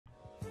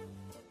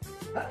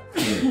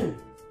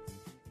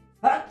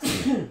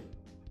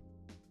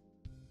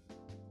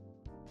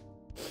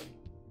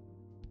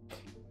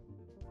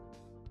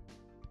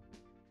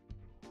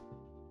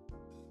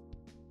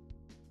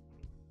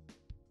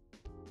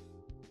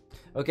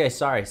Okay,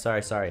 sorry.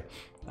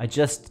 I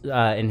just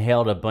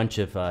inhaled a bunch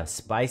of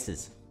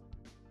spices.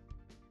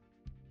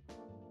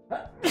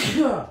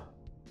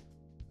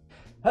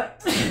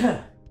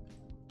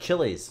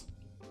 Chilies.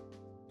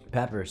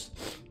 Peppers.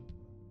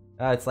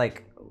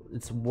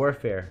 It's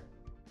warfare.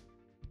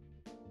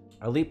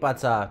 Alip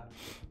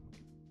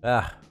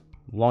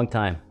long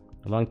time.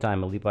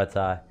 Alip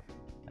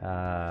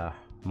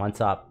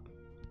mantap.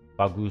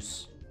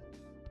 Bagus.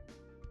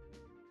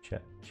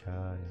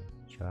 Jaga.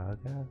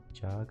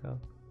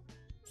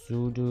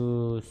 Sudah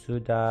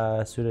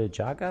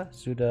jaga?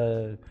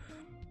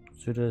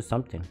 Sudah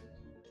something.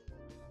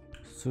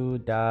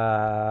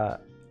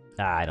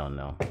 I don't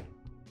know.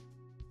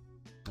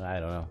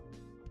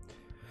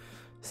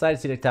 Side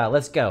to TikTok.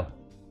 Let's go.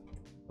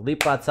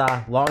 Alip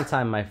long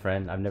time, my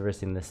friend. I've never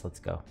seen this. Let's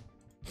go.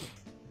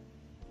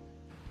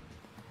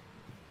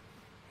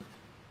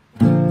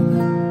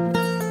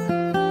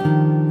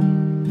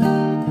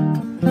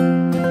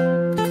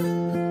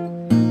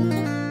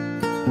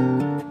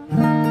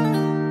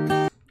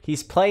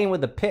 He's playing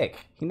with a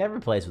pick. He never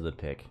plays with a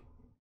pick.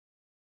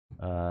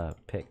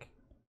 Pick.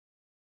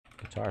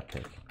 Guitar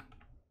pick.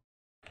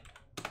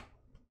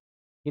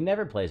 He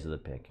never plays with a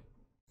pick.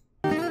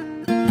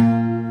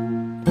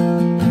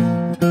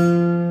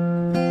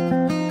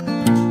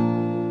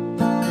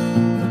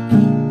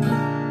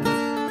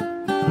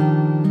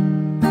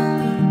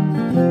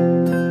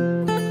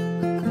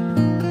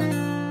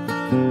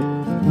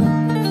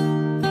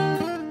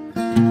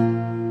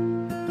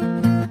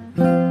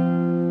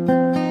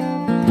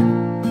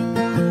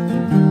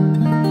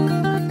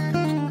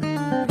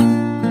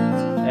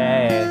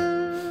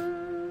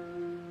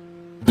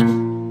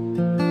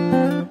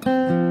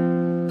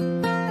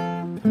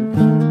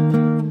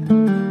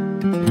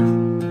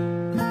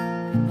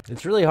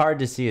 It's really hard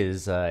to see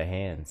his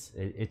hands.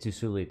 It's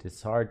usually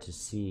it's hard to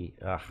see.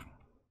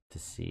 To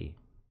see.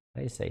 How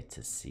do you say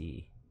to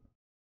see?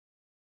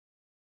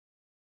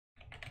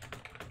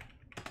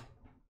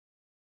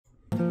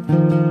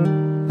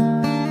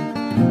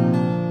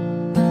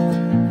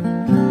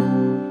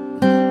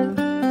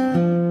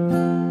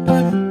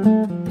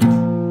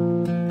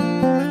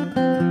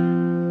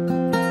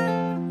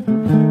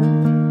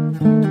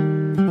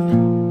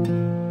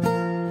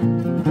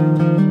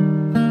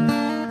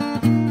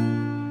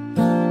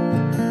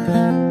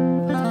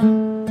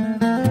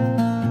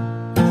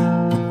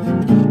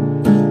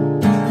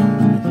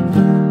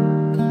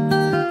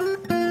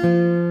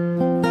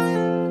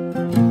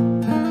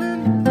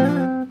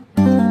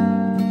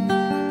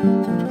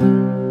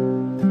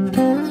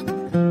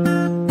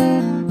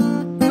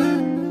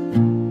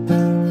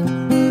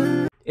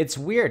 It's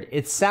weird.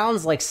 It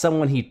sounds like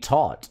someone he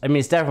taught. I mean,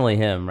 it's definitely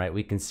him, right?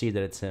 We can see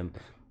that it's him.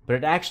 But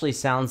it actually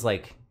sounds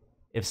like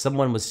if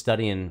someone was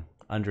studying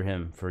under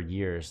him for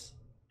years.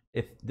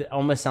 It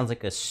almost sounds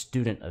like a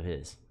student of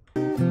his.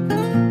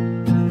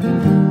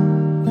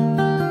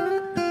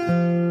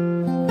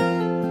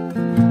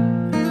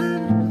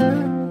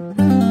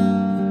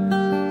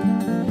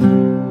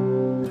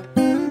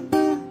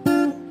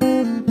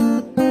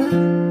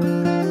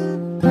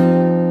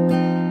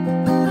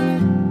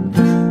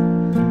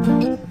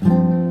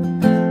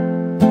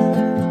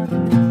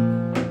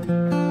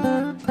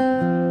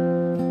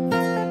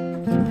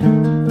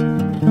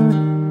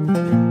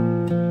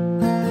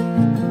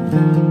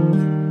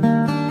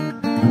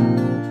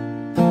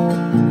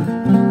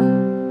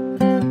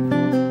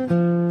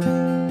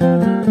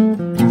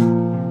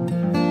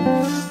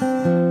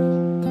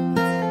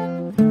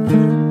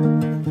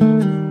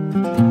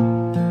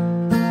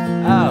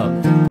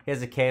 He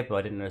has a capo.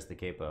 I didn't notice the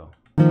capo.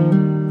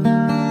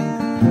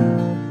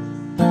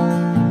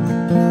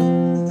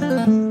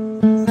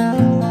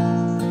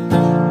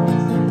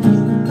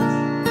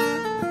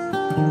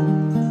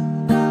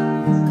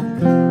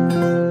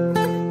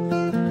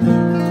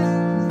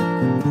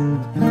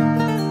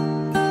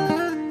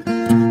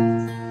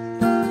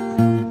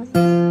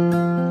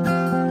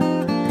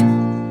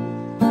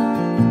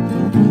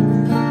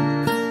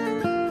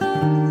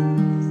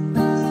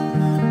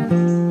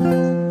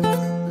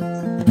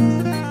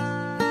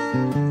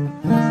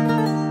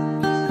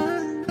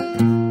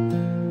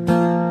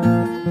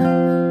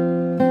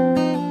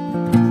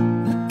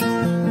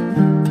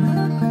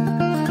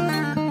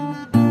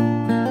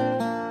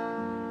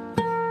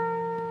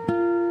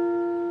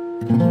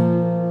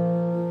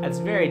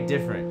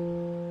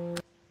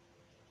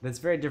 That's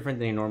very different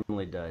than he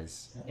normally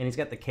does. And he's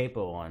got the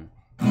capo on.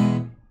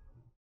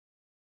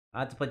 I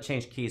have to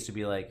change keys to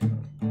be like...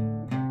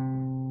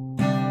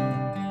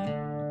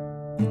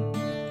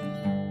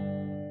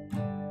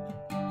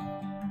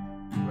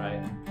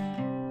 Right.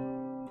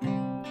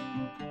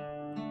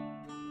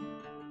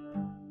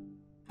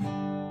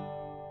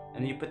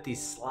 And you put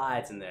these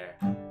slides in there.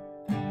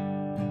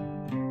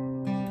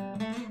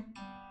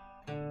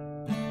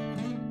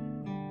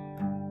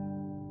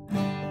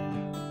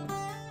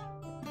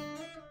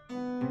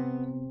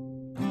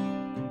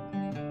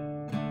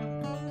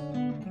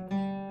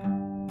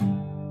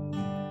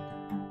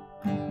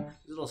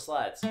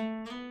 slides.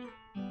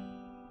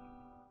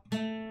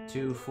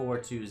 2 4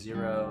 2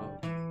 0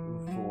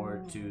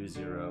 4 2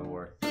 0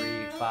 or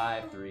 3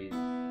 5 3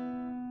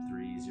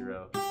 3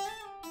 0.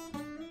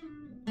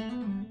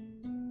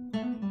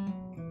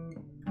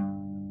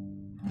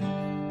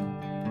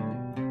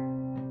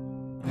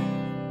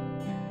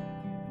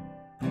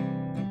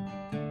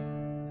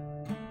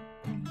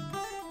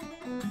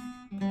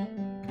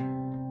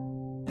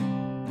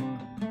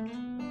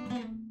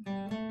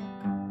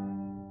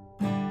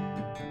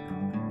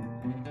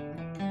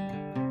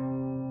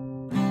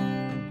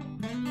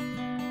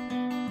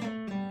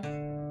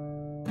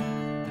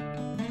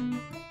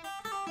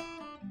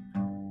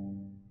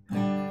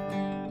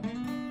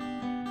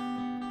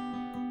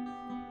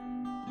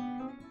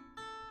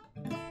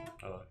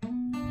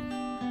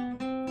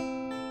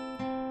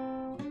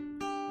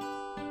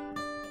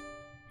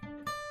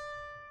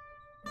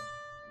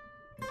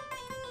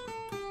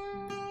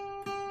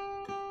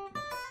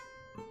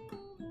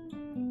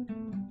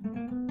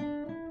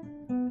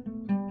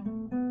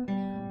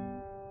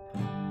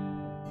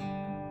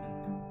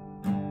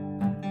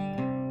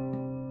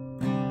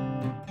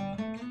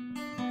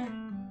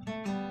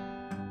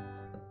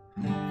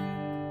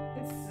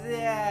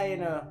 Yeah, you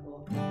know, we'll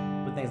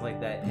put things like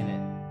that in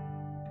it.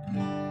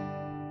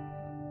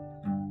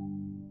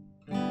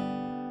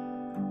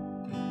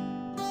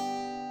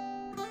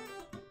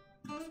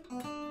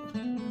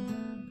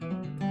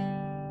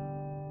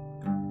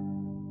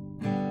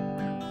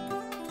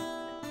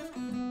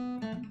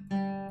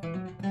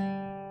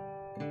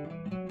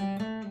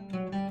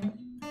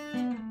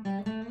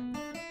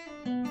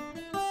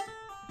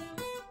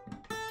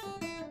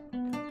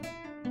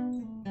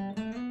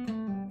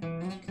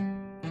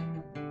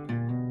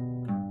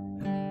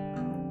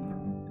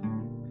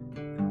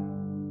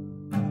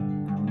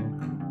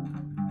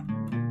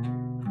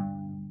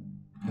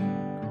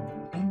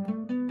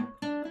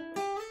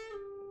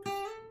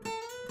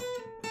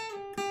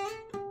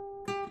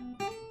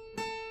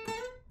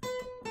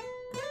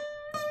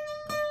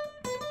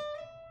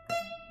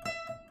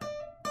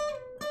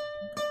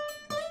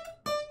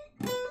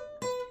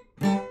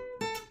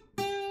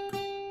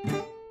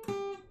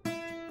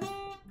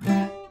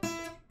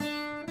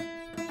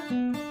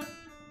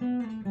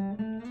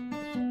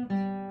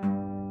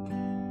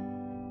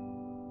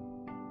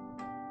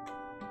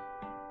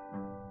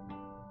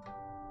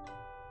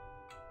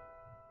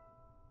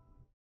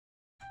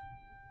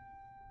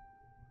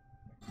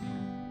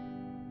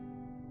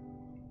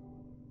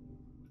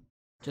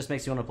 Just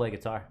makes you want to play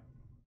guitar.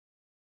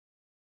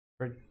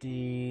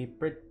 Pretty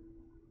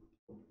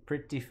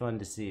fun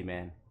to see,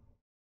 man.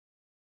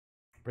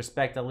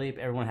 Respect, Alip.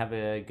 Everyone have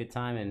a good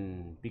time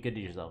and be good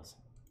to yourselves.